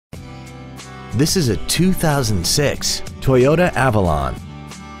This is a 2006 Toyota Avalon.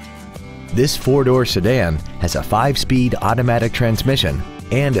 This four-door sedan has a 5-speed automatic transmission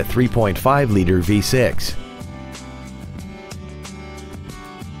and a 3.5-liter V6.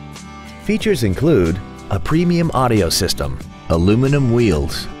 Features include a premium audio system, aluminum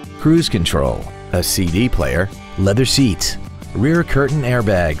wheels, cruise control, a CD player, leather seats, rear curtain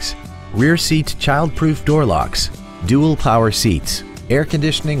airbags, rear seat child-proof door locks, dual power seats, air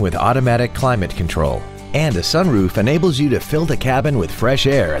conditioning with automatic climate control, and a sunroof enables you to fill the cabin with fresh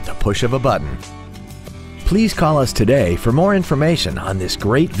air at the push of a button. Please call us today for more information on this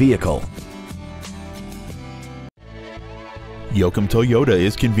great vehicle. Yoakum Toyota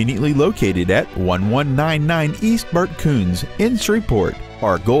is conveniently located at 1199 East Bert Coons in Shreveport.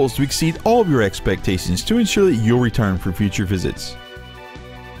 Our goal is to exceed all of your expectations to ensure that you'll return for future visits.